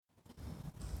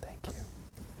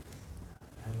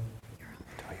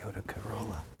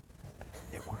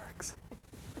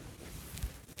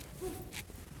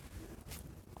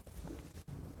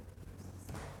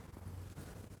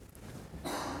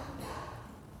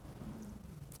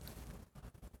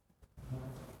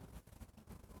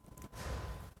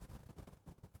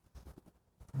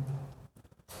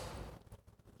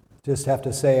Just have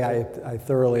to say I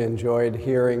thoroughly enjoyed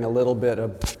hearing a little bit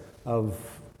of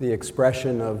the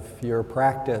expression of your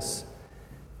practice.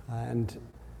 And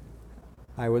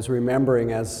I was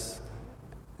remembering as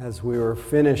we were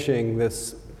finishing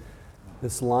this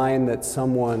line that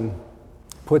someone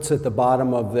puts at the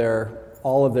bottom of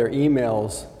all of their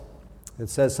emails. It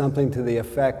says something to the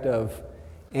effect of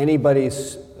anybody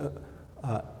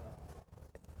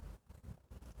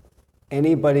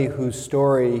whose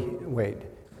story,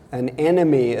 an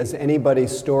enemy is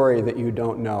anybody's story that you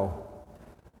don't know.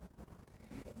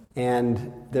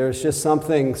 And there's just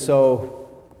something so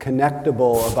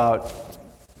connectable about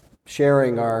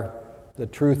sharing the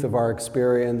truth of our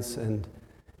experience, and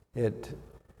it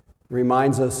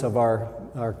reminds us of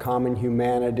our common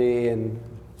humanity, and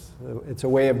it's a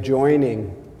way of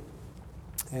joining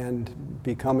and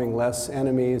becoming less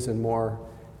enemies and more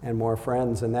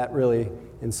friends. And that really,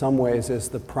 in some ways, is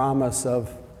the promise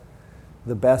of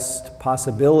the best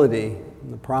possibility,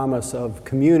 the promise of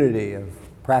community, of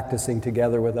practicing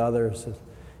together with others.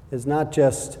 Is not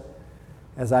just,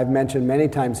 as I've mentioned many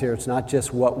times here, it's not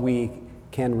just what we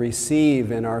can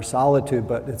receive in our solitude,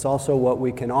 but it's also what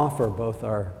we can offer, both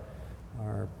our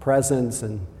presence.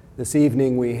 And this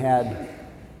evening we had,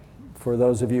 for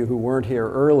those of you who weren't here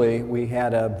early, we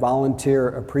had a volunteer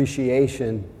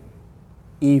appreciation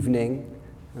evening,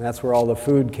 and that's where all the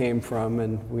food came from.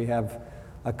 And we have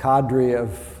a cadre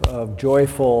of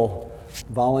joyful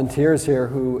volunteers here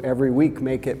who every week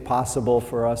make it possible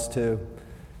for us to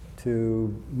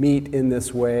meet in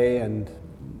this way, and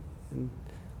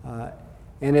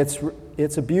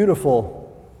it's a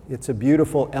beautiful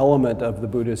element of the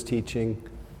Buddha's teaching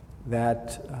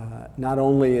that not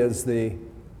only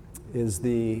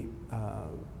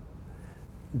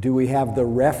do we have the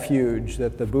refuge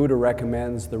that the Buddha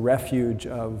recommends, the refuge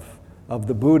of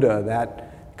the Buddha, that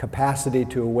capacity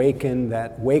to awaken,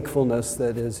 that wakefulness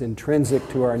that is intrinsic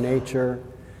to our nature,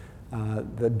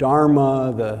 the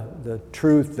Dharma, the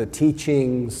truth, the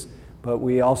teachings, but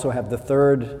we also have the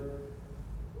third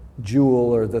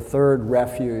jewel, or the third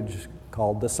refuge,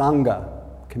 called the Sangha,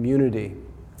 community.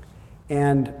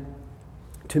 And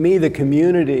to me, the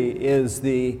community is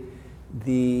the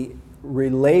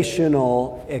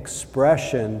relational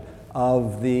expression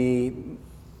of the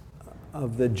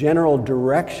general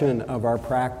direction of our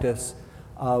practice,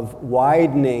 of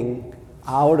widening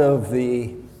out of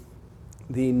the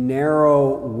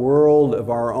narrow world of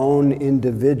our own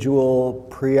individual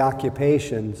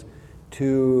preoccupations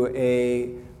to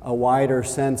a wider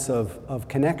sense of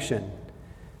connection.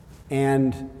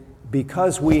 And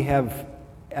because we have,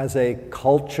 as a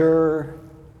culture,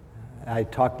 I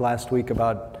talked last week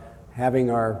about having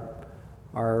our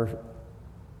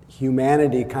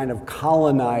humanity kind of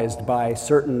colonized by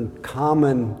certain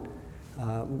common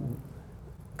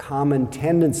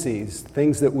tendencies,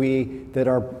 things that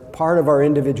are part of our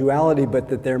individuality, but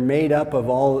that they're made up of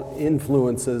all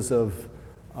influences of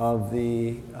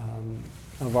the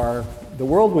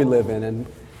world we live in.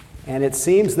 And it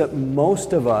seems that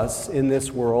most of us in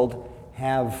this world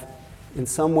have, in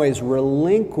some ways,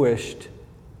 relinquished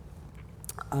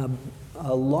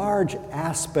a large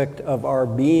aspect of our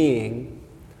being,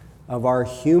 of our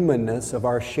humanness, of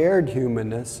our shared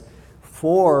humanness,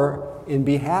 in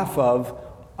behalf of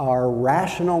our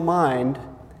rational mind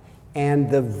and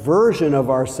the version of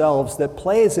ourselves that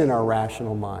plays in our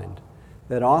rational mind,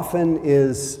 that often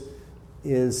is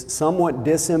somewhat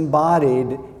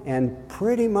disembodied and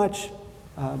pretty much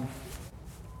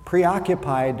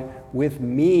preoccupied with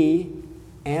me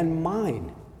and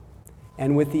mine,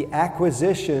 and with the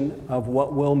acquisition of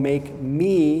what will make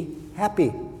me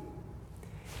happy.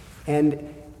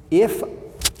 And if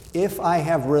I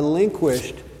have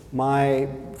relinquished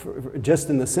just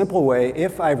in the simple way,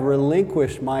 if I've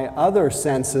relinquished my other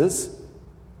senses,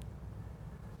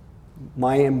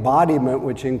 my embodiment,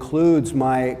 which includes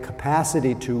my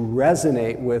capacity to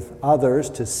resonate with others,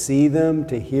 to see them,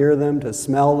 to hear them, to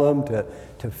smell them,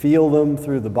 to feel them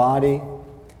through the body,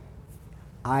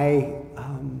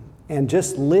 and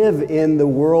just live in the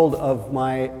world of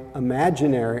my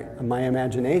imagination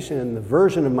and the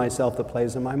version of myself that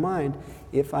plays in my mind.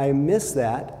 If I miss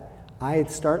that, I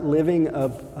start living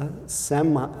a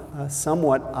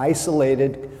somewhat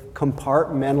isolated,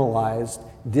 compartmentalized,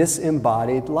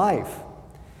 disembodied life.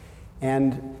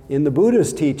 And in the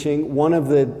Buddha's teaching, one of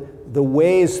the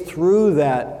ways through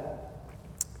that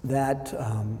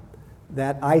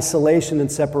isolation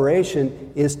and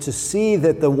separation is to see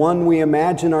that the one we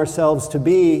imagine ourselves to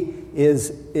be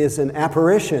is an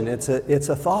apparition. It's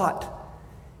a thought.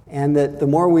 And that the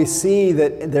more we see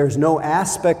that there's no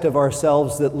aspect of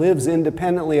ourselves that lives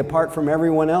independently apart from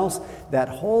everyone else, that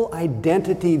whole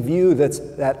identity view,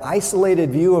 that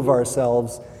isolated view of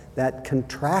ourselves, that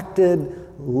contracted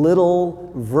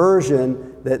little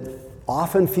version that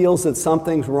often feels that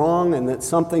something's wrong and that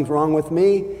something's wrong with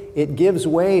me, it gives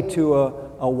way to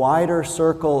a wider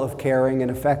circle of caring and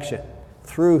affection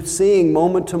through seeing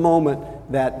moment to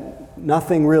moment that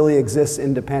nothing really exists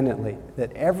independently,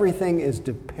 that everything is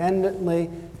dependently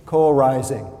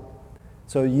co-arising.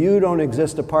 So you don't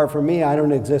exist apart from me, I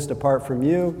don't exist apart from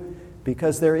you,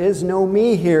 because there is no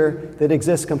me here that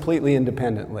exists completely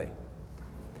independently.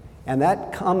 And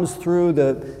that comes through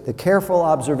the careful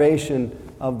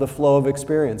observation of the flow of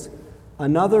experience.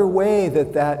 Another way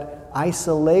that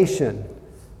isolation,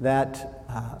 that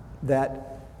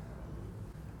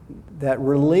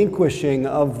relinquishing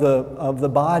of the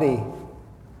body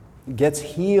gets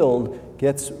healed,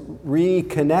 gets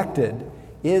reconnected,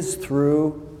 is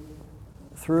through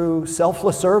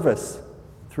selfless service,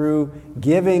 through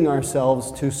giving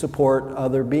ourselves to support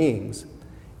other beings.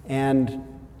 And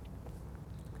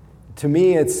to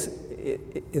me,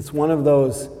 it's one of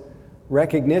those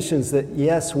recognitions that,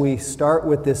 yes, we start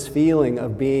with this feeling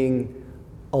of being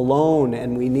alone,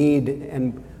 and we need,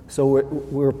 and so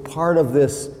we're part of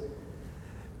this.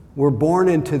 We're born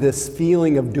into this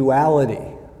feeling of duality.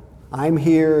 I'm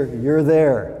here, you're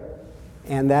there.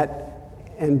 And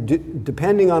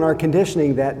depending on our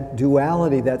conditioning, that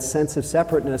duality, that sense of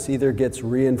separateness either gets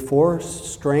reinforced,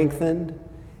 strengthened,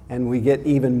 and we get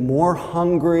even more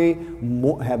hungry,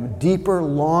 have deeper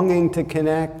longing to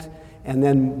connect, and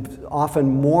then often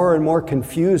more and more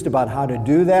confused about how to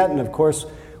do that. And of course,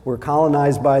 we're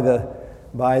colonized by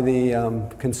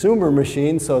the consumer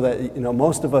machine, so that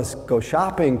most of us go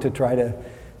shopping to try to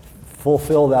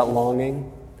fulfill that longing.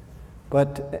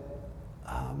 But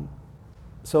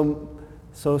so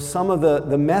some of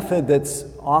the method that's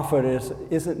offered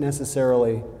isn't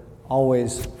necessarily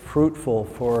always fruitful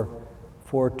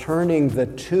for turning the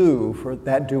two, for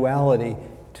that duality,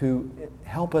 to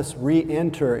help us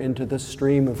re-enter into the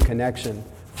stream of connection.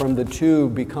 From the two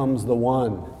becomes the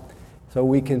one. So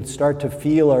we can start to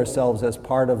feel ourselves as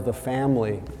part of the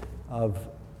family of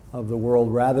the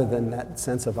world rather than that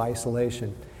sense of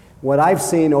isolation. What I've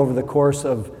seen over the course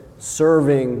of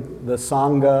serving the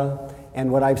Sangha,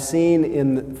 and what I've seen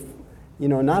in,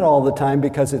 not all the time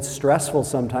because it's stressful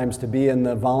sometimes to be in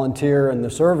the volunteer and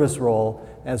the service role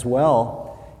as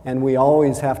well, and we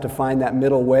always have to find that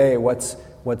middle way, what's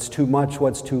too much,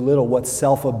 what's too little, what's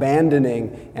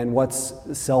self-abandoning, and what's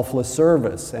selfless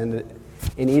service. And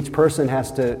each person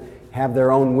has to have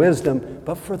their own wisdom,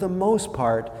 but for the most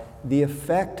part, the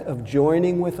effect of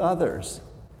joining with others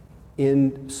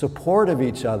in support of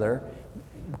each other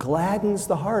gladdens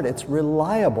the heart. It's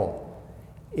reliable.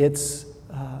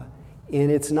 And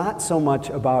it's not so much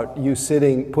about you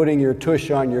sitting, putting your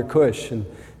tush on your cush and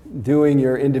doing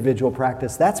your individual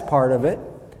practice. That's part of it.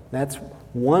 That's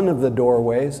one of the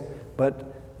doorways.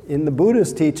 But in the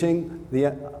Buddha's teaching,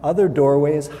 the other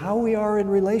doorway is how we are in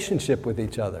relationship with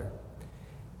each other,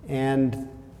 and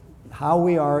how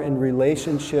we are in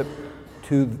relationship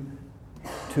to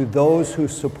those who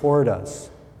support us,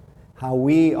 how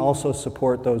we also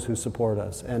support those who support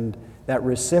us. And that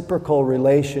reciprocal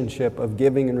relationship of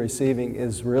giving and receiving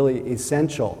is really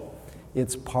essential.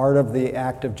 It's part of the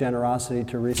act of generosity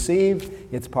to receive.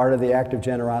 It's part of the act of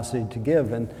generosity to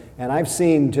give. And I've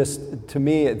seen, just to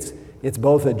me, it's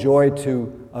both a joy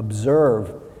to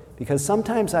observe, because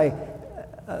sometimes I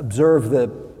observe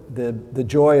the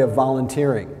joy of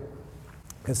volunteering.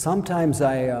 Because sometimes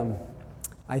I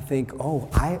think, oh,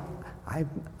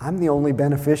 I'm the only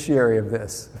beneficiary of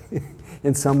this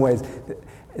in some ways.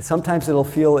 Sometimes it'll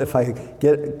feel, if I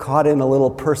get caught in a little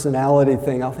personality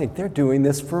thing, I'll think, they're doing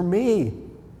this for me.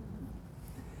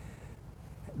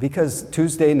 Because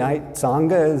Tuesday night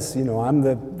Sangha is, I'm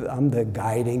the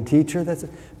guiding teacher.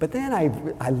 But then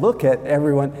I look at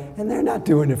everyone, and they're not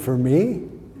doing it for me.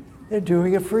 They're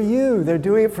doing it for you. They're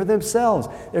doing it for themselves.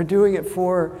 They're doing it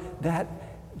for that,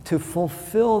 to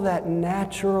fulfill that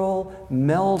natural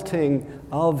melting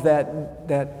of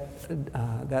that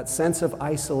sense of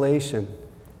isolation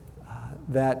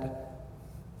that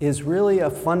is really a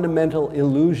fundamental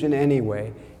illusion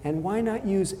anyway. And why not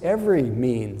use every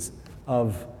means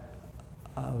of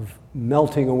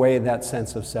melting away that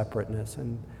sense of separateness?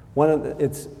 And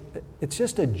it's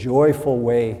just a joyful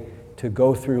way to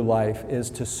go through life, is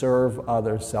to serve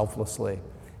others selflessly,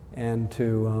 and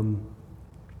to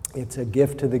it's a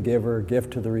gift to the giver, a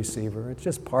gift to the receiver. It's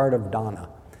just part of Dharma.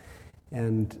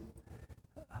 And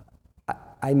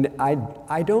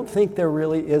I don't think there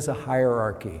really is a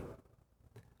hierarchy.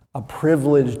 a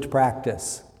privileged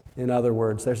practice. In other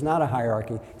words, there's not a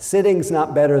hierarchy. Sitting's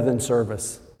not better than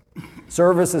service.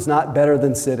 Service is not better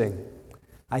than sitting.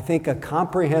 I think a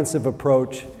comprehensive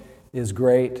approach is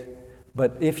great,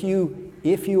 but if you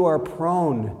are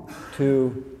prone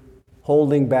to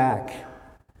holding back,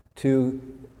 to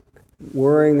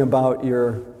worrying about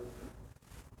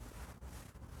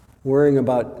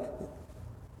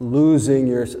losing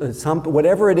your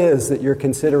whatever it is that your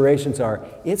considerations are,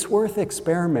 it's worth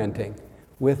experimenting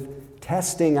with,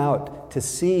 testing out to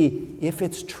see if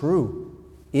it's true.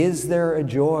 Is there a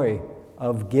joy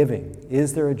of giving?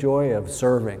 Is there a joy of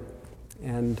serving?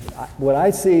 And what I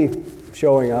see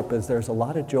showing up is there's a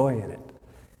lot of joy in it.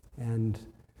 And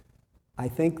I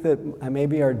think that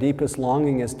maybe our deepest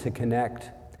longing is to connect.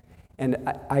 And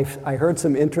I heard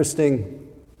some interesting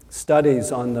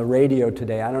studies on the radio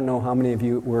today. I don't know how many of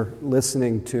you were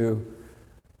listening to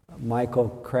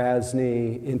Michael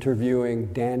Krasny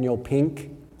interviewing Daniel Pink,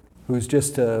 who's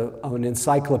just an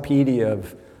encyclopedia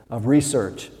of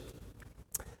research.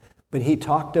 But he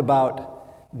talked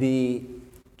about the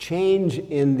change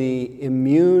in the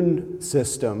immune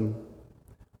system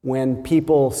when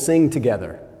people sing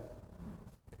together.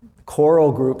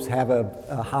 Choral groups have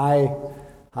a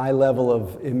high level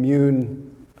of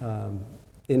immune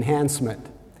enhancement.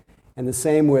 And the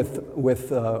same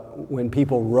with when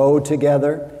people row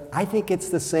together. I think it's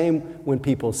the same when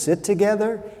people sit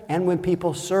together and when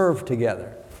people serve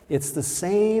together. It's the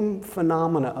same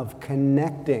phenomena of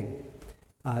connecting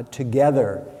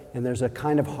together. And there's a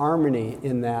kind of harmony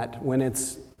in that when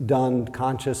it's done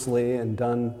consciously and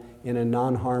done in a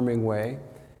non-harming way.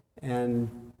 And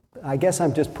I guess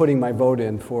I'm just putting my vote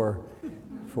in for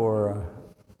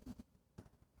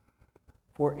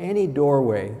any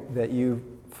doorway that you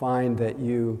find that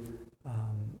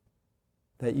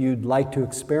you'd like to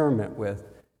experiment with,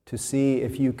 to see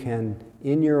if you can,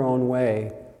 in your own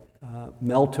way,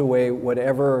 melt away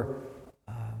whatever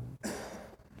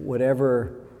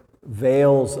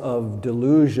veils of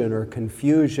delusion or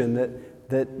confusion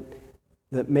that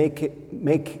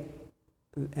make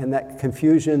and that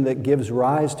confusion that gives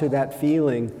rise to that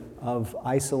feeling of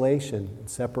isolation and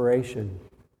separation,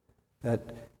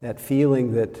 that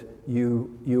feeling that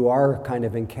you are kind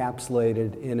of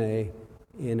encapsulated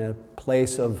in a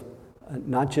place of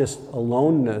not just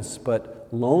aloneness, but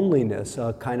loneliness,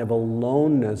 a kind of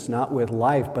aloneness, not with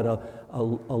life, but a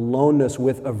aloneness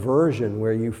with aversion,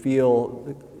 where you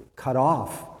feel cut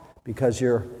off because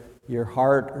your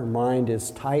heart or mind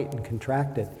is tight and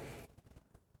contracted.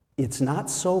 It's not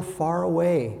so far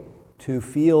away to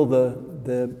feel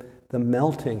the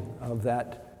melting of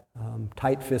that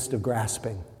tight fist of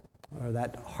grasping, or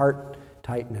that heart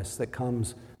tightness that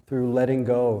comes through letting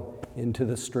go into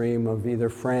the stream of either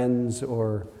friends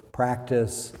or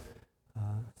practice.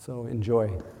 So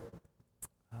enjoy.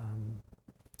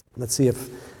 Let's see if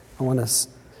I want to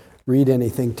read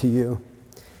anything to you.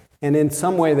 And in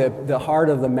some way, the heart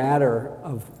of the matter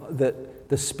of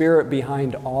the spirit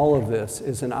behind all of this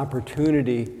is an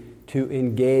opportunity to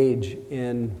engage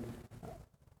in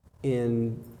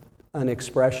an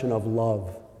expression of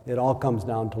love. It all comes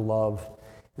down to love.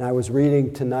 And I was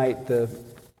reading tonight the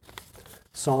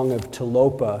song of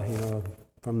Tilopa,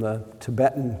 from the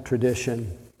Tibetan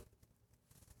tradition.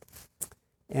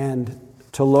 And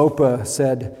Tilopa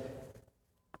said,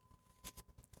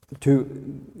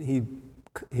 he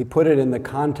put it in the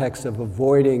context of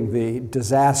avoiding the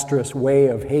disastrous way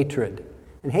of hatred.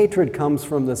 And hatred comes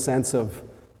from the sense of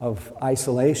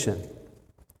isolation,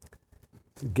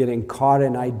 getting caught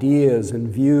in ideas and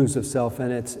views of self.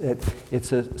 And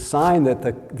it's a sign that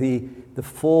the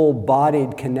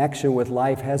full-bodied connection with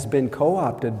life has been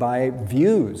co-opted by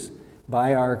views,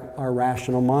 by our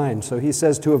rational mind. So he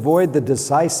says to avoid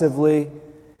decisively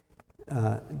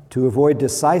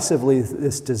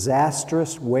this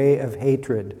disastrous way of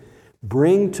hatred,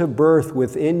 bring to birth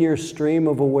within your stream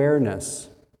of awareness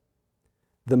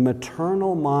the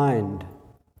maternal mind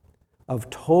of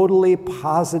totally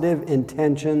positive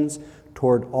intentions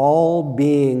toward all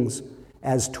beings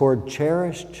as toward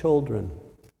cherished children.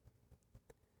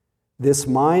 This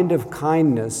mind of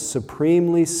kindness,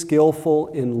 supremely skillful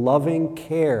in loving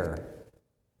care,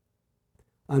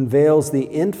 unveils the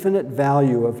infinite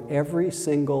value of every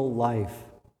single life,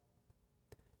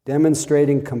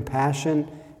 demonstrating compassion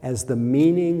as the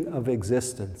meaning of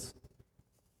existence.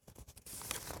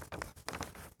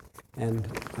 And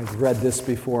I've read this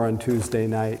before on Tuesday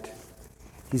night.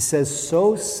 He says,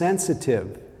 so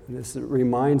sensitive, and this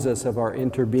reminds us of our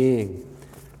interbeing,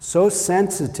 so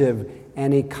sensitive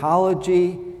an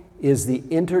ecology is the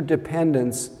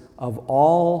interdependence of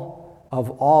all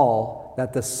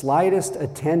that the slightest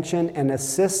attention and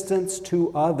assistance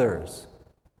to others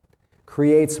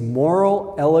creates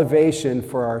moral elevation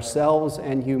for ourselves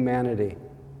and humanity,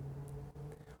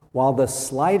 while the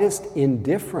slightest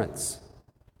indifference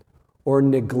or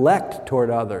neglect toward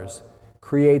others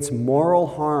creates moral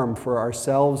harm for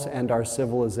ourselves and our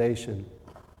civilization.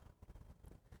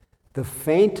 The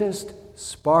faintest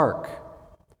spark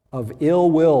of ill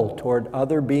will toward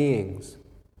other beings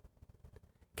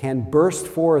can burst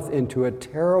forth into a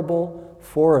terrible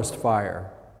forest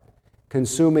fire,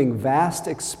 consuming vast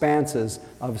expanses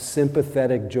of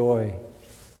sympathetic joy.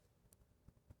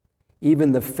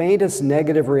 Even the faintest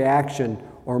negative reaction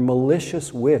or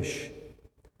malicious wish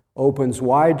opens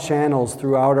wide channels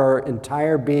throughout our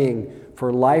entire being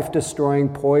for life-destroying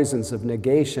poisons of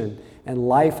negation and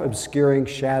life-obscuring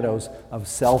shadows of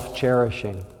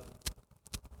self-cherishing.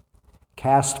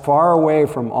 Cast far away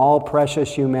from all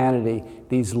precious humanity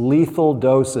these lethal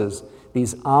doses,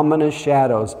 these ominous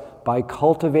shadows, by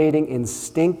cultivating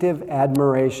instinctive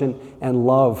admiration and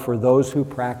love for those who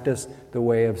practice the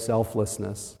way of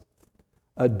selflessness.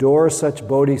 Adore such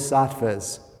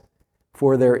bodhisattvas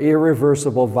for their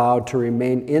irreversible vow to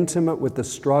remain intimate with the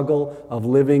struggle of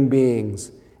living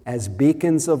beings as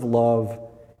beacons of love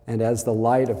and as the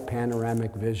light of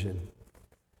panoramic vision.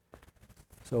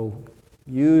 So,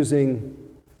 using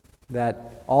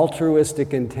that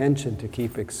altruistic intention to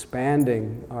keep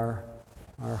expanding our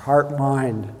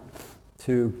heart-mind,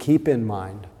 to keep in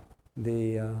mind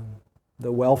the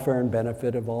welfare and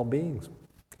benefit of all beings.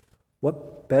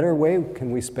 What better way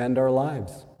can we spend our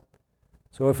lives?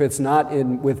 So if it's not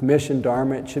with mission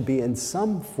Dharma, it should be in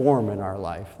some form in our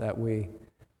life that we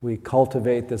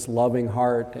cultivate this loving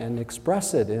heart and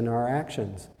express it in our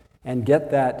actions and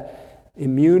get that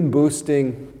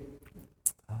immune-boosting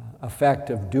effect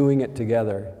of doing it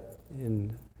together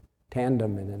in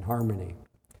tandem and in harmony.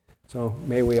 So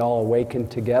may we all awaken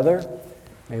together,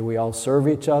 may we all serve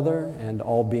each other and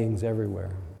all beings everywhere.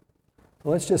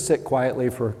 Well, let's just sit quietly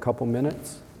for a couple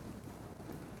minutes.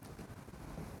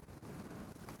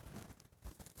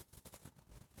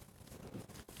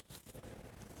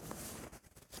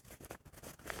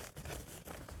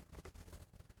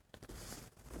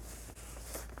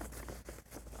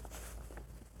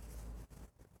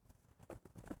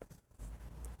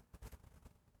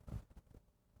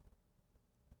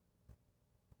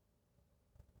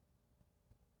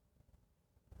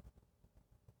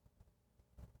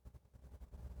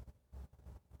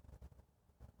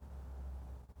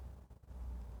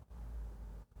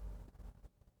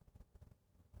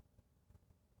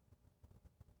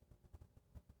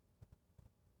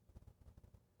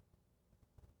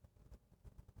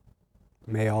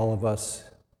 May all of us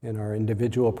in our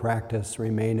individual practice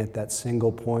remain at that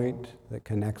single point that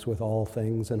connects with all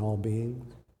things and all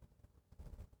beings.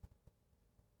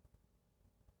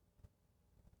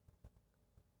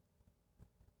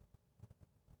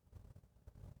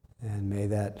 And may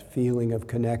that feeling of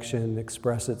connection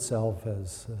express itself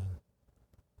as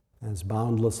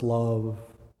boundless love,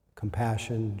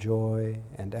 compassion, joy,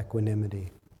 and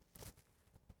equanimity.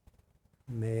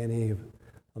 May any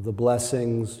of the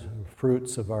blessings,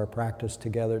 fruits of our practice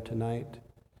together tonight,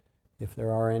 if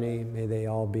there are any, may they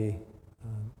all be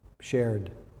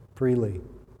shared freely.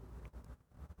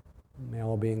 May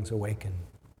all beings awaken.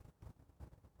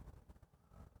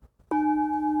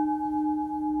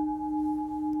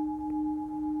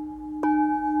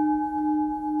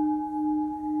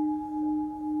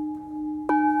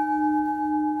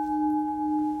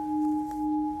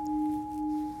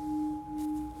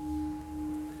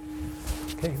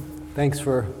 Okay, thanks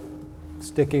for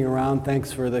sticking around.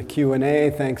 Thanks for the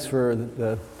Q&A. Thanks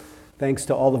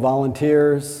to all the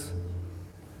volunteers.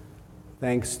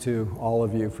 Thanks to all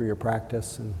of you for your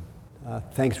practice, and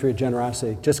thanks for your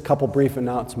generosity. Just a couple brief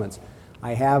announcements.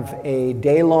 I have a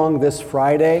day-long this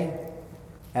Friday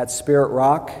at Spirit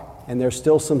Rock, and there's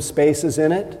still some spaces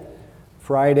in it.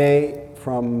 Friday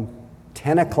from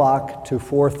 10 o'clock to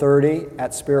 4:30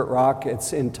 at Spirit Rock.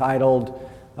 It's entitled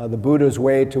The Buddha's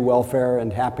Way to Welfare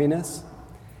and Happiness.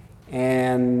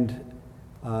 And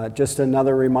just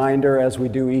another reminder, as we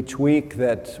do each week,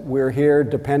 that we're here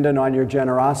dependent on your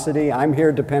generosity. I'm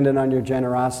here dependent on your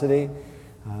generosity.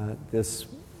 This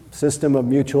system of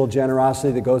mutual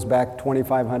generosity that goes back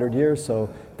 2,500 years. So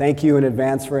thank you in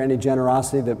advance for any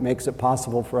generosity that makes it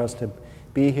possible for us to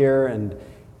be here. And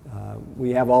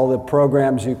we have all the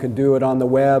programs. You can do it on the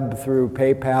web through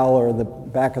PayPal or the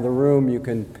back of the room.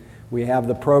 We have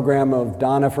the program of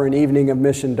Dana for an evening of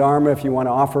Mission Dharma. If you want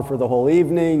to offer for the whole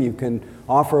evening, you can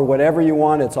offer whatever you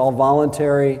want. It's all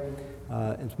voluntary.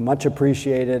 It's much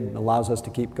appreciated. It allows us to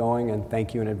keep going, and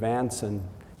thank you in advance. And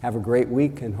have a great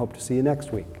week and hope to see you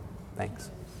next week.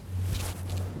 Thanks.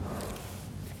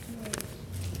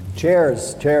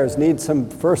 Chairs. Need some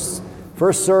first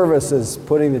service is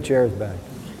putting the chairs back.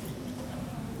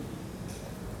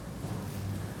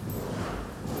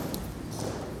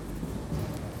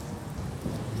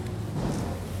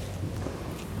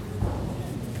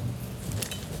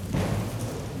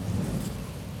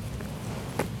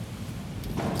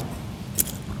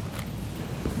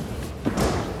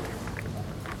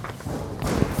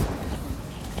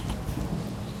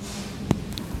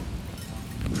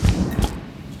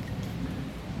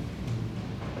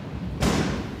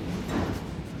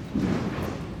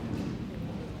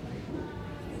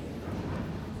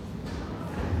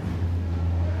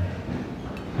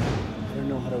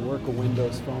 How to work a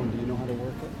Windows phone. Do you know how to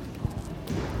work it?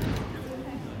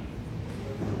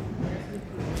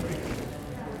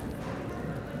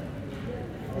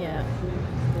 Yeah. You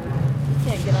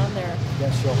can't get on there. I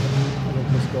guess it'll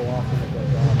just go off and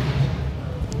it'll go off.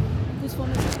 Whose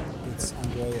phone is it? It's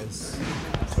Andrea's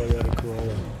Toyota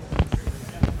Corolla.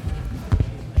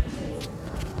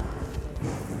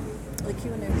 The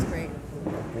Q&A was great.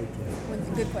 Thank you.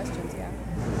 Good questions, yeah.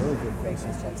 Really good Great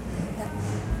questions. questions. Yeah.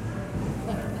 I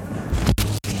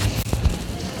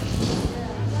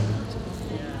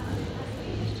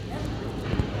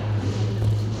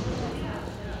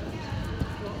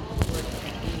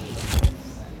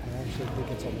actually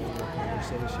think it's a longer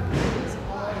conversation.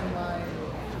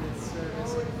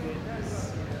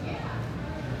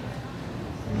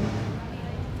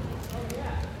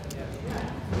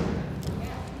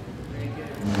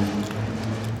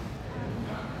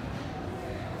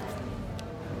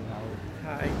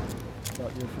 Hi.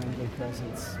 About your friendly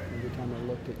presence. Every time I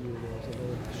looked at you, there was a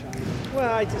little shine.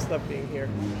 Well, I just love being here.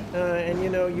 And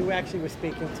you actually were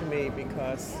speaking to me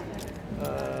because,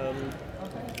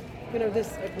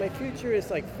 this my future is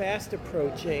like fast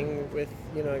approaching with,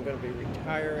 I'm going to be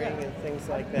retiring and things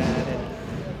like that, and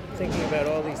thinking about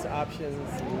all these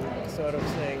options and sort of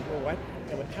saying, well,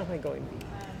 how am I going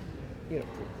to be,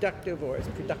 productive, or is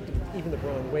productive even the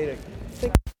wrong way to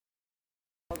think?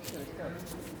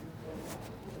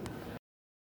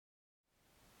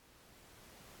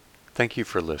 Thank you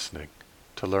for listening.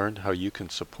 To learn how you can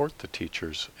support the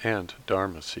teachers and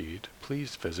Dharma Seed,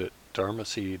 please visit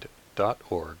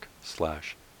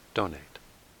dharmaseed.org/donate.